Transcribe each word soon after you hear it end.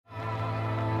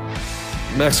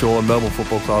Max Orland, Melbourne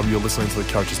Football Club. You're listening to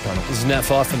the Coaches Panel. This is Nat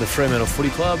Fyfe from the Fremantle Footy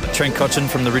Club. Trent Cotchin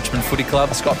from the Richmond Footy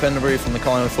Club. Scott Penderbury from the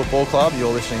Collingwood Football Club.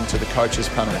 You're listening to the Coaches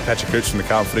Panel. Patrick Cooch from the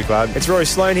Carlton Footy Club. It's Roy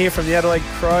Sloane here from the Adelaide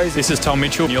Crows. This is Tom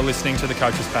Mitchell. You're listening to the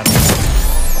Coaches Panel.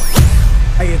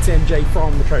 Hey, it's MJ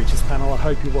from the Coaches Panel. I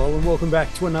hope you're well and welcome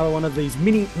back to another one of these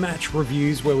mini match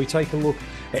reviews where we take a look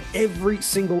at every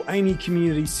single AAMI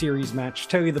Community Series match,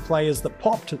 tell you the players that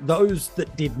popped, those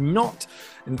that did not,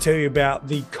 and tell you about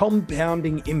the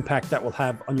compounding impact that will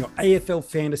have on your AFL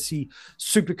Fantasy,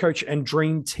 Supercoach and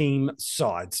Dream Team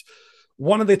sides.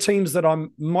 One of the teams that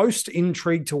I'm most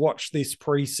intrigued to watch this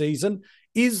preseason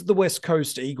is the West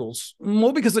Coast Eagles,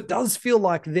 more because it does feel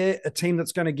like they're a team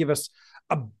that's going to give us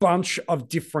a bunch of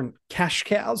different cash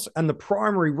cows. And the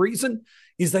primary reason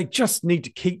is they just need to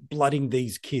keep blooding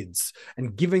these kids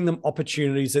and giving them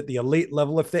opportunities at the elite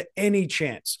level if there's any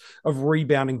chance of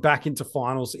rebounding back into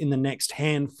finals in the next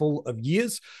handful of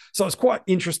years. So I was quite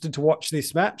interested to watch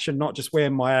this match and not just wear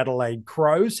my Adelaide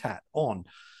Crows hat on.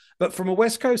 But from a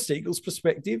West Coast Eagles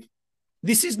perspective,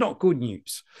 this is not good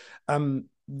news.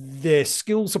 Their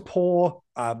skills are poor.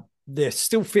 Their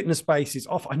still fitness base is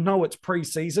off. I know it's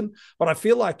preseason, but I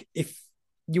feel like if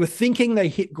you were thinking they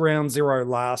hit ground zero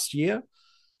last year,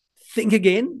 think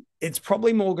again. It's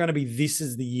probably more going to be this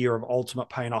is the year of ultimate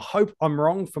pain. I hope I'm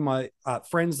wrong for my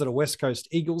friends that are West Coast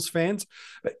Eagles fans,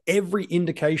 but every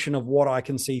indication of what I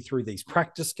can see through these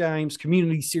practice games,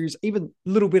 community series, even a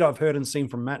little bit I've heard and seen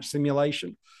from match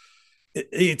simulation,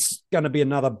 it's going to be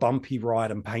another bumpy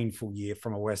ride and painful year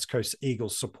from a West Coast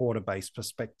Eagles supporter-based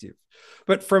perspective.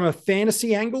 But from a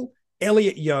fantasy angle,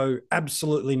 Elliot Yeo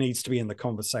absolutely needs to be in the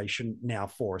conversation now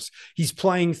for us. He's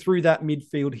playing through that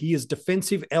midfield. He is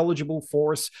defensive eligible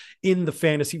for us in the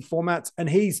fantasy formats, and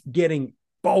he's getting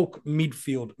bulk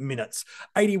midfield minutes.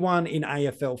 81 in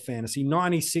AFL Fantasy,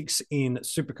 96 in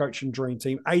Supercoach and Dream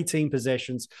Team, 18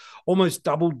 possessions, almost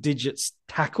double digits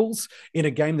tackles in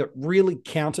a game that really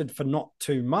counted for not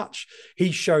too much.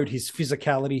 He showed his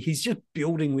physicality. He's just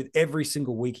building with every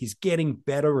single week. He's getting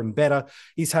better and better.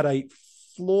 He's had a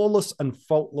flawless and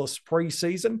faultless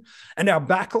preseason. And our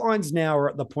backlines now are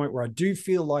at the point where I do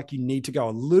feel like you need to go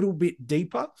a little bit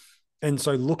deeper. And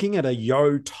so looking at a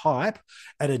Yo type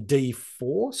at a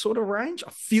D4 sort of range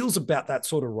feels about that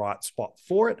sort of right spot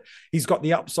for it. He's got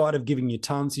the upside of giving you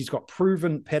tons. He's got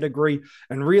proven pedigree.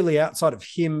 And really outside of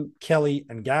him, Kelly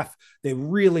and Gaff, they're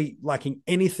really lacking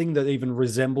anything that even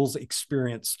resembles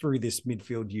experience through this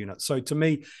midfield unit. So to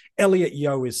me, Elliot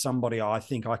Yeo is somebody I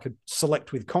think I could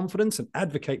select with confidence and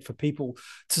advocate for people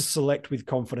to select with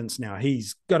confidence now.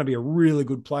 He's going to be a really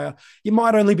good player. You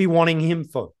might only be wanting him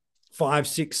for 5,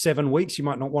 6, 7 weeks. You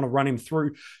might not want to run him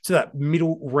through to that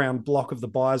middle round block of the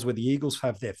buys where the Eagles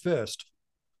have their first,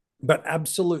 but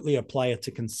absolutely a player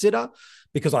to consider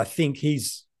because I think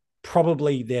he's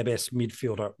probably their best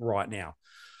midfielder right now.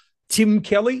 Tim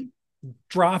Kelly,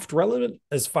 draft relevant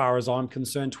as far as I'm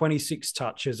concerned, 26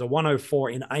 touches, a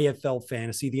 104 in AFL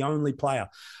Fantasy, the only player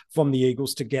from the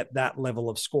Eagles to get that level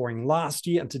of scoring last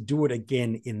year and to do it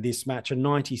again in this match, a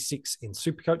 96 in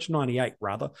Supercoach, 98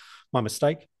 rather, my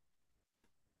mistake.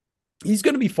 He's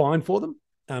going to be fine for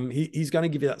them. He's going to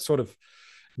give you that sort of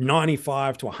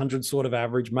 95 to 100 sort of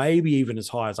average, maybe even as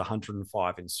high as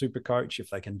 105 in Supercoach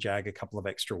if they can jag a couple of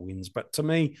extra wins. But to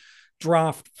me,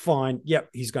 draft, fine. Yep,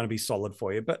 he's going to be solid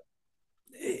for you. But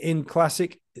in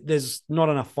Classic, there's not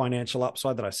enough financial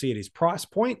upside that I see at his price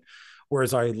point,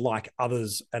 whereas I like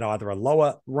others at either a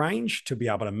lower range to be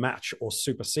able to match or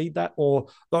supersede that, or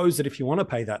those that if you want to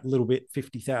pay that little bit,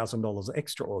 $50,000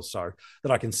 extra or so,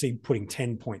 that I can see putting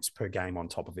 10 points per game on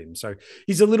top of him. So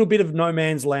he's a little bit of no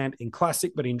man's land in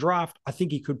Classic, but in draft, I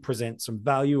think he could present some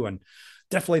value, and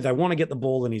definitely they want to get the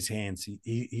ball in his hands.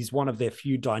 He's one of their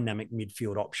few dynamic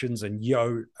midfield options, and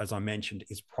Yo, as I mentioned,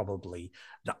 is probably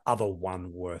the other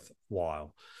one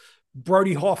worthwhile.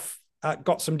 Brody Hoff,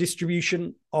 got some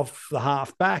distribution off the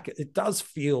half back. It does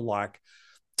feel like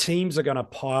teams are going to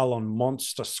pile on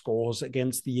monster scores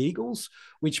against the Eagles,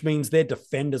 which means their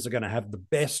defenders are going to have the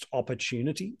best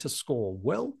opportunity to score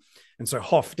well. And so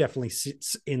Hoff definitely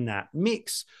sits in that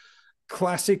mix.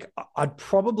 Classic, I'd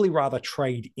probably rather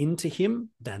trade into him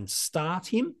than start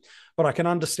him, but I can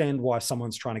understand why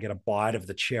someone's trying to get a bite of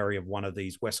the cherry of one of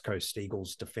these West Coast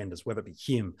Eagles defenders, whether it be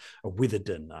him, a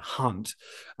Witherden, a Hunt,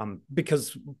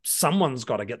 because someone's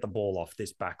got to get the ball off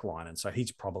this back line, and so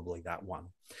he's probably that one.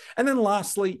 And then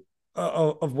lastly,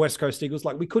 of West Coast Eagles,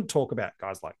 like we could talk about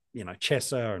guys like,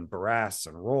 Chesser and Barras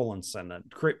and Rawlinson and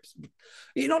Cripps.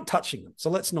 You're not touching them, so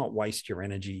let's not waste your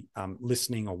energy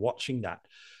listening or watching that.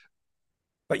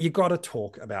 But you got to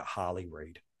talk about Harley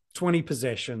Reid. 20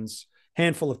 possessions,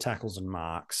 handful of tackles and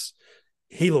marks.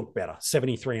 he looked better.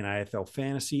 73 in AFL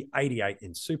Fantasy, 88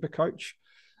 in Supercoach.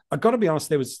 I got to be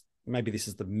honest, maybe this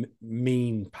is the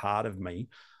mean part of me.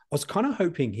 I was kind of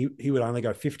hoping he would only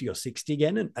go 50 or 60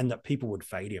 again and that people would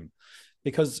fade him,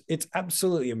 because it's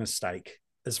absolutely a mistake,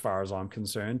 as far as I'm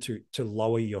concerned, to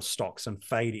lower your stocks and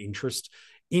fade interest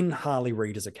in Harley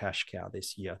Reid as a cash cow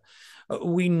this year.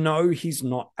 We know he's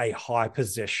not a high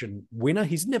possession winner.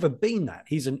 He's never been that.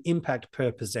 He's an impact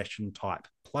per possession type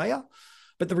player.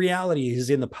 But the reality is,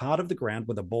 in the part of the ground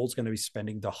where the ball's going to be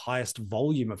spending the highest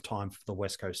volume of time for the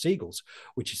West Coast Eagles,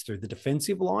 which is through the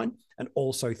defensive line and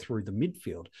also through the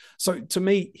midfield. So to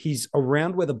me, he's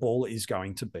around where the ball is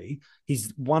going to be.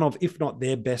 He's one of, if not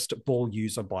their best ball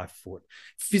user by foot.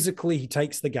 Physically, he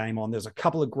takes the game on. There's a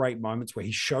couple of great moments where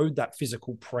he showed that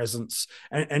physical presence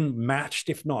and matched,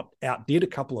 if not outdid, a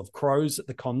couple of Crows at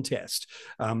the contest.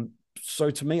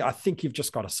 So to me, I think you've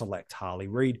just got to select Harley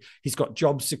Reid. He's got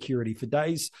job security for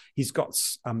days. He's got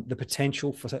the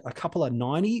potential for a couple of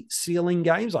 90 ceiling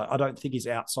games. I don't think he's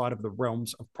outside of the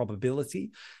realms of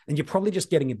probability. And you're probably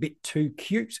just getting a bit too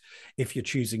cute if you're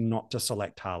choosing not to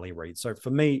select Harley Reid. So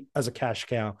for me, as a cash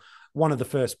cow, one of the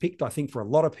first picked, I think, for a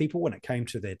lot of people when it came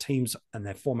to their teams and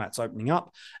their formats opening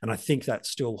up. And I think that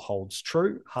still holds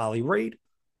true. Harley Reid,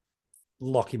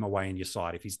 lock him away in your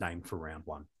side if he's named for round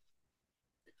one.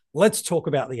 Let's talk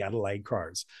about the Adelaide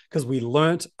Crows, because we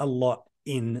learnt a lot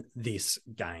in this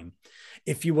game.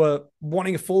 If you were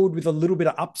wanting a forward with a little bit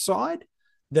of upside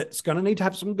that's going to need to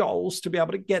have some goals to be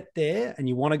able to get there, and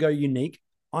you want to go unique,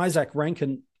 Isaac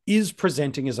Rankin is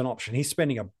presenting as an option. He's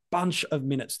spending a bunch of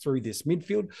minutes through this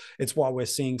midfield. It's why we're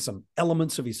seeing some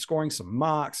elements of his scoring, some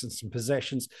marks and some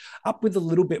possessions, up with a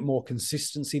little bit more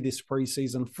consistency this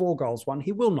preseason. 4 goals, 1.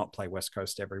 He will not play West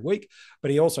Coast every week,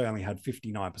 but he also only had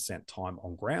 59% time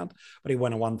on ground, but he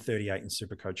went a 138 in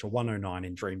Supercoach, or 109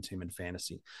 in Dream Team and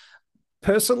Fantasy.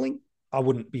 Personally, I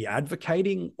wouldn't be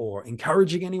advocating or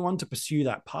encouraging anyone to pursue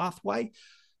that pathway,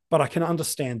 but I can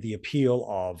understand the appeal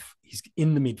of he's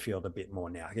in the midfield a bit more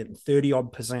now, getting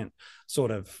 30-odd%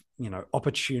 sort of,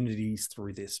 opportunities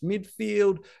through this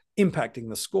midfield, impacting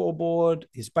the scoreboard.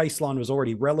 His baseline was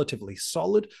already relatively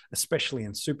solid, especially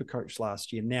in Supercoach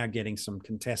last year, now getting some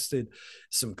contested,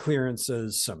 some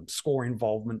clearances, some score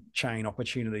involvement chain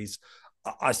opportunities.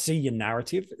 I see your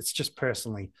narrative. It's just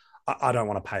personally, I don't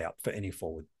want to pay up for any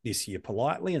forward this year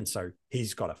politely, and so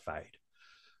he's got to fade.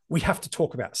 We have to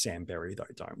talk about Sam Berry, though,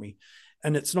 don't we?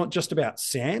 And it's not just about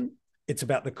Sam. It's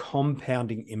about the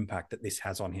compounding impact that this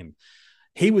has on him.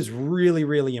 He was really,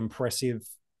 really impressive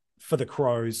for the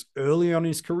Crows early on in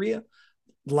his career.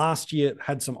 Last year,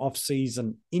 had some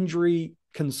off-season injury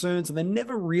concerns and then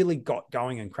never really got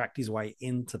going and cracked his way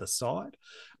into the side.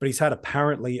 But he's had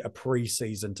apparently a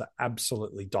preseason to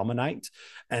absolutely dominate.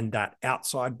 And that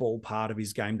outside ball part of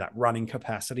his game, that running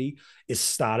capacity, is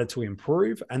started to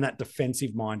improve. And that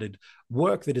defensive-minded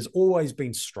work that has always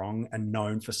been strong and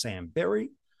known for Sam Berry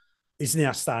is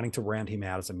now starting to round him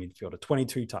out as a midfielder.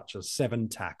 22 touches, 7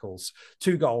 tackles,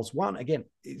 2 goals, 1. Again,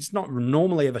 it's not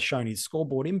normally ever shown his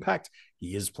scoreboard impact.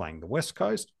 He is playing the West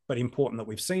Coast, but important that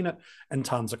we've seen it, and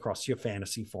tons across your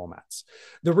fantasy formats.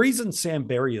 The reason Sam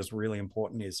Berry is really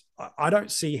important is I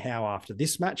don't see how after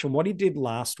this match and what he did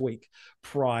last week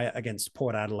prior against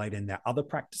Port Adelaide in their other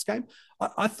practice game,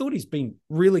 I thought he's been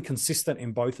really consistent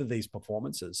in both of these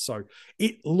performances. So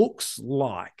it looks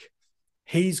like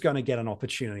he's going to get an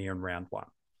opportunity in round one.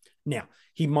 Now,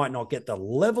 he might not get the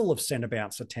level of centre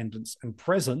bounce attendance and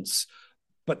presence,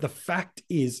 but the fact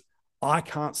is, I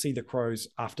can't see the Crows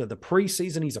after the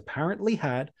preseason he's apparently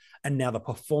had and now the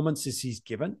performances he's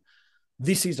given.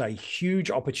 This is a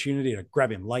huge opportunity to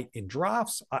grab him late in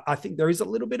drafts. I think there is a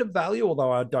little bit of value,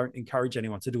 although I don't encourage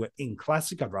anyone to do it in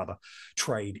Classic. I'd rather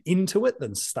trade into it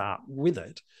than start with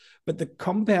it. But the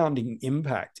compounding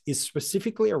impact is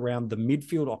specifically around the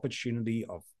midfield opportunity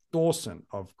of Dawson,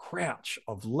 of Crouch,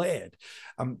 of Laird.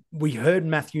 We heard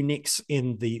Matthew Nix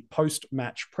in the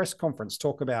post-match press conference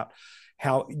talk about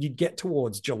how you get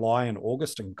towards July and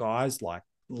August and guys like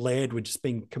Laird were just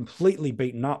being completely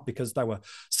beaten up because they were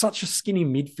such a skinny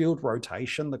midfield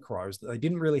rotation, the Crows, that they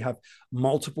didn't really have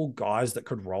multiple guys that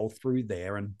could roll through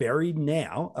there. And Berry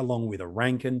now, along with a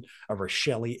Rankin, a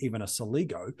Rochelle, even a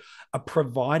Saligo, are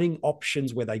providing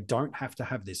options where they don't have to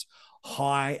have this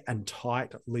high and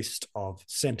tight list of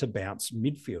centre bounce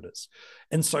midfielders.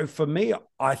 And so for me,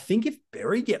 I think if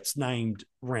Berry gets named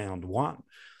round one,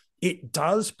 it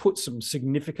does put some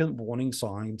significant warning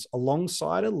signs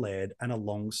alongside a Laird and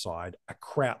alongside a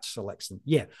Crouch selection.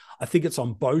 Yeah, I think it's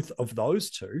on both of those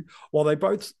two. While they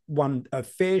both won a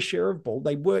fair share of ball,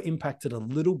 they were impacted a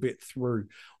little bit through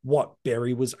what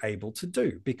Berry was able to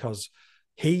do, because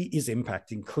he is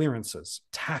impacting clearances,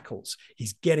 tackles.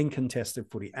 He's getting contested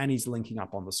footy and he's linking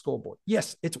up on the scoreboard.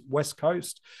 Yes, it's West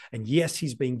Coast. And yes,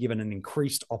 he's been given an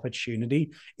increased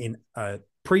opportunity in a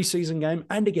preseason game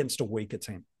and against a weaker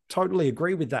team. Totally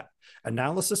agree with that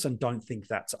analysis and don't think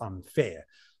that's unfair.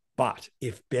 But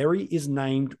if Berry is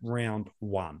named round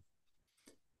 1,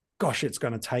 gosh, it's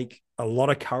going to take a lot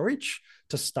of courage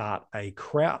to start a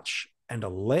Crouch and a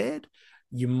Laird.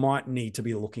 You might need to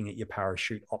be looking at your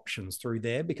parachute options through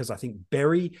there, because I think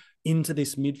Berry into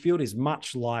this midfield is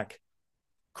much like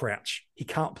Crouch. He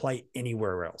can't play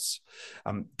anywhere else.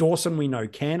 Dawson, we know,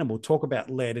 can, and we'll talk about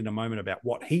Laird in a moment about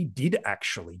what he did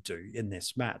actually do in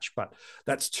this match. But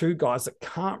that's two guys that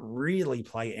can't really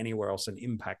play anywhere else and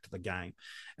impact the game.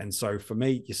 And so for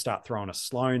me, you start throwing a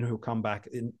Sloan who'll come back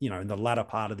in the latter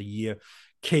part of the year.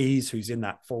 Keys, who's in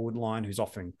that forward line, who's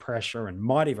offering pressure and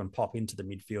might even pop into the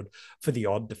midfield for the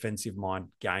odd defensive mind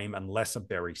game unless a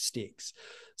Berry sticks.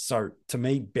 So to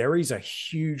me, Berry's a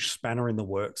huge spanner in the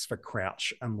works for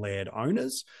Crouch and Laird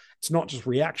owners. It's not just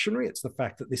reactionary, it's the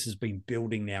fact that this has been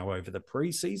building now over the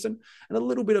preseason, and a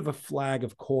little bit of a flag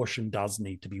of caution does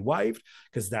need to be waved,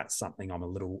 because that's something I'm a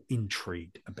little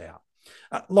intrigued about.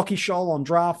 Lockie Scholl on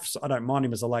drafts. I don't mind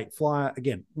him as a late flyer.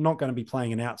 Again, not going to be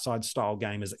playing an outside style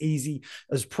game as easy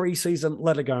as preseason.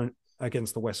 Let it go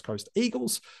against the West Coast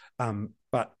Eagles.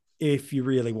 But if you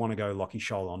really want to go Lockie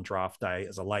Scholl on draft day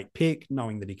as a late pick,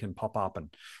 knowing that he can pop up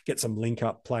and get some link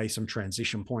up play, some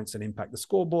transition points and impact the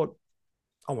scoreboard,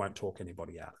 I won't talk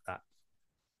anybody out of that.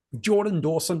 Jordan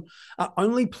Dawson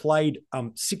only played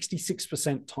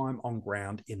 66% time on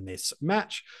ground in this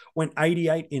match, went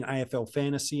 88 in AFL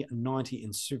Fantasy and 90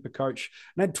 in Supercoach,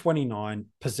 and had 29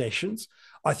 possessions.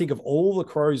 I think of all the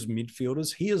Crows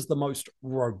midfielders, he is the most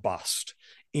robust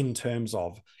in terms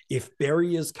of, if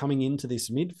Berry is coming into this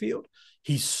midfield,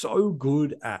 he's so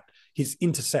good at his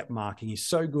intercept marking. He's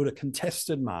so good at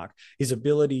contested mark, his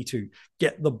ability to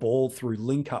get the ball through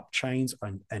link up chains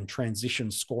and transition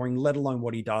scoring, let alone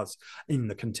what he does in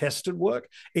the contested work.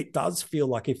 It does feel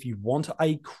like if you want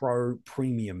a Crow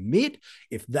premium mid,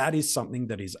 if that is something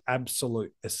that is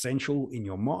absolute essential in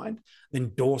your mind,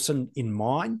 then Dawson in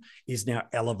mine is now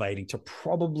elevating to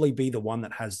probably be the one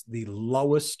that has the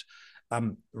lowest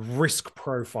risk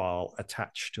profile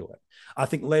attached to it. I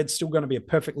think Laird's still going to be a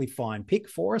perfectly fine pick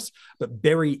for us, but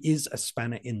Berry is a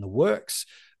spanner in the works.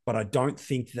 But I don't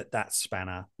think that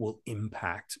spanner will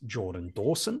impact Jordan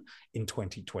Dawson in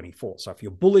 2024. So if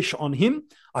you're bullish on him,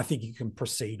 I think you can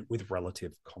proceed with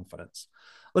relative confidence.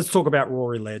 Let's talk about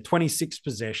Rory Laird. 26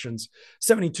 possessions,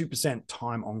 72%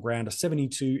 time on ground, a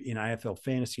 72 in AFL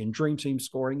Fantasy and Dream Team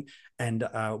scoring, and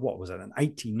an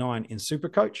 89 in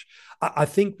Supercoach. I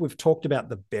think we've talked about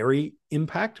the Berry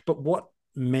impact, but what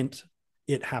meant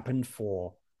it happened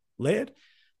for Laird?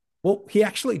 Well, he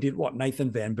actually did what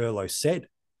Nathan Van Berlo said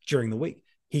during the week.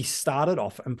 He started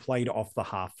off and played off the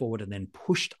half forward and then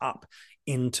pushed up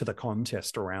into the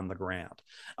contest around the ground.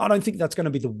 I don't think that's going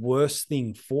to be the worst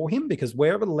thing for him, because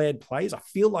wherever Laird plays, I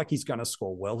feel like he's going to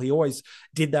score well. He always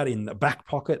did that in the back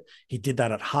pocket. He did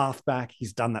that at halfback.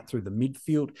 He's done that through the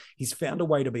midfield. He's found a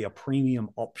way to be a premium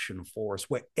option for us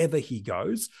wherever he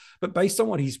goes. But based on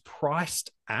what he's priced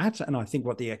at, and I think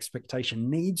what the expectation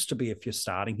needs to be if you're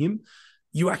starting him,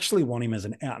 you actually want him as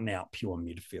an out-and-out pure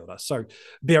midfielder. So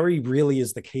Berry really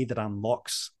is the key that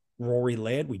unlocks Rory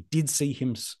Laird. We did see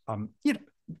him,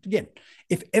 again,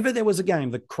 if ever there was a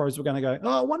game the Crows were going to go,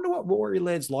 oh, I wonder what Rory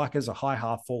Laird's like as a high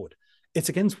half forward. It's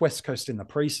against West Coast in the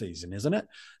preseason, isn't it?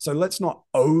 So let's not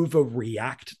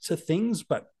overreact to things,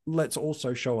 but let's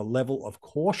also show a level of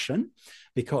caution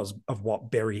because of what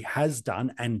Berry has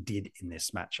done and did in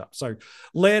this matchup. So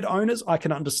Laird owners, I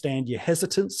can understand your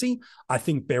hesitancy. I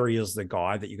think Berry is the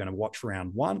guy that you're going to watch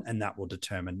round one, and that will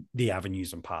determine the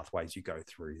avenues and pathways you go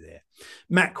through there.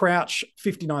 Matt Crouch,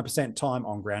 59% time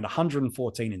on ground,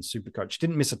 114 in Supercoach.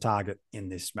 Didn't miss a target in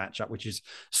this matchup, which is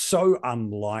so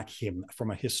unlike him from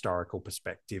a historical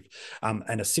perspective,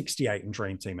 and a 68 in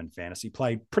Dream Team and Fantasy.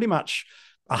 Played pretty much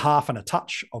a half and a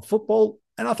touch of football,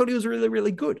 and I thought he was really,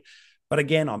 really good. But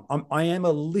again, I am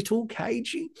a little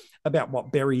cagey about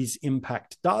what Berry's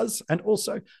impact does. And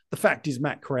also the fact is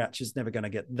Matt Crouch is never going to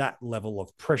get that level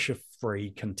of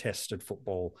pressure-free contested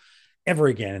football ever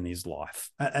again in his life.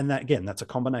 And that, again, that's a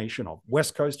combination of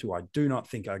West Coast, who I do not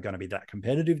think are going to be that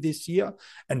competitive this year,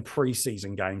 and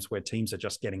preseason games where teams are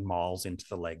just getting miles into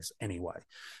the legs anyway.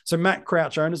 So Matt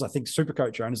Crouch owners, I think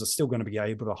Supercoach owners are still going to be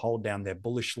able to hold down their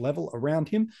bullish level around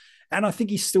him. And I think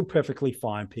he's still perfectly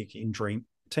fine pick in Dream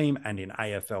team and in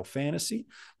AFL fantasy,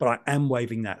 but I am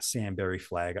waving that Sam Berry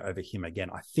flag over him again.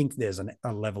 I think there's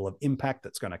a level of impact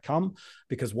that's going to come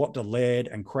because what do Laird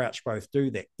and Crouch both do?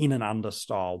 They're in and under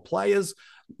style players.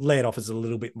 Laird offers a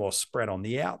little bit more spread on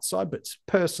the outside, but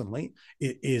personally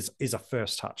it is a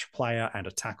first touch player and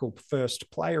a tackle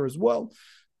first player as well.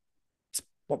 It's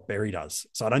what Berry does.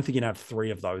 So I don't think you can have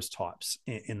three of those types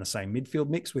in the same midfield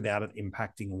mix without it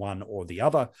impacting one or the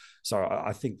other. So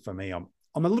I think for me,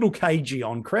 I'm a little cagey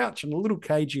on Crouch and a little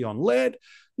cagey on Laird.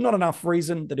 Not enough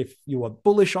reason that if you are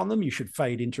bullish on them, you should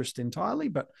fade interest entirely,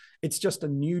 but it's just a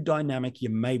new dynamic you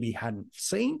maybe hadn't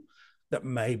seen that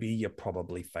maybe you're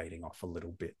probably fading off a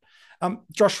little bit.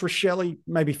 Josh Rochelle,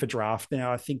 maybe for draft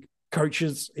now, I think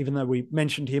coaches, even though we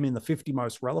mentioned him in the 50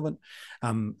 most relevant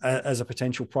as a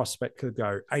potential prospect, could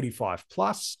go 85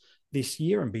 plus this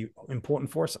year and be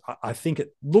important for us. I think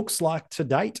it looks like to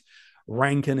date,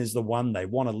 Rankin is the one they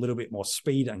want a little bit more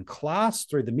speed and class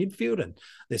through the midfield, and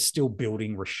they're still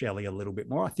building Rochelle a little bit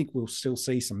more. I think we'll still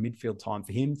see some midfield time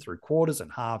for him through quarters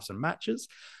and halves and matches,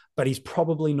 but he's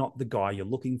probably not the guy you're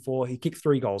looking for. He kicked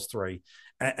 3 goals, 3,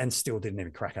 and still didn't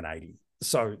even crack an 80.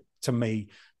 So to me,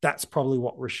 that's probably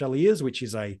what Rochelle is, which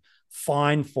is a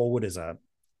fine forward as a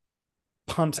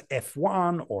punt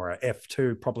F1 or a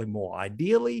F2, probably more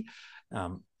ideally.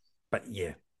 But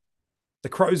yeah, the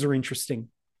Crows are interesting.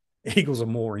 Eagles are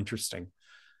more interesting.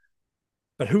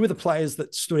 But who are the players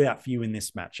that stood out for you in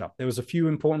this matchup? There was a few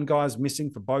important guys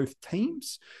missing for both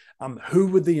teams. Who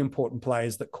were the important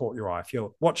players that caught your eye? If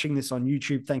you're watching this on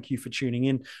YouTube, thank you for tuning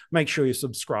in. Make sure you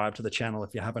subscribe to the channel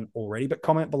if you haven't already, but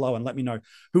comment below and let me know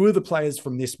who are the players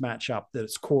from this matchup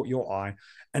that's caught your eye,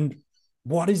 and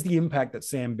what is the impact that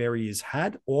Sam Berry has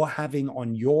had or having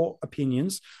on your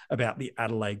opinions about the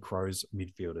Adelaide Crows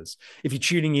midfielders? If you're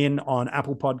tuning in on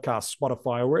Apple Podcasts,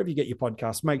 Spotify, or wherever you get your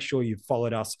podcasts, make sure you've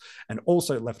followed us and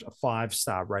also left a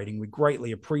 5-star rating. We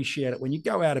greatly appreciate it when you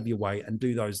go out of your way and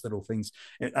do those little things.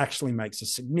 It actually makes a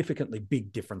significantly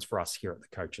big difference for us here at the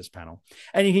Coaches Panel.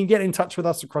 And you can get in touch with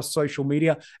us across social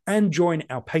media and join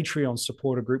our Patreon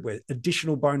supporter group where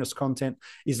additional bonus content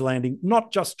is landing,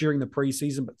 not just during the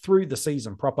preseason, but through the season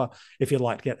proper. If you'd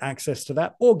like to get access to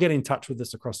that or get in touch with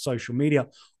us across social media,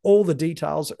 all the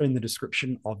details are in the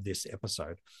description of this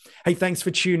episode. Hey, thanks for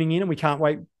tuning in, and we can't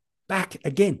wait back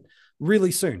again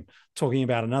really soon talking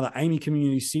about another AAMI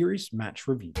Community Series match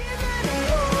review.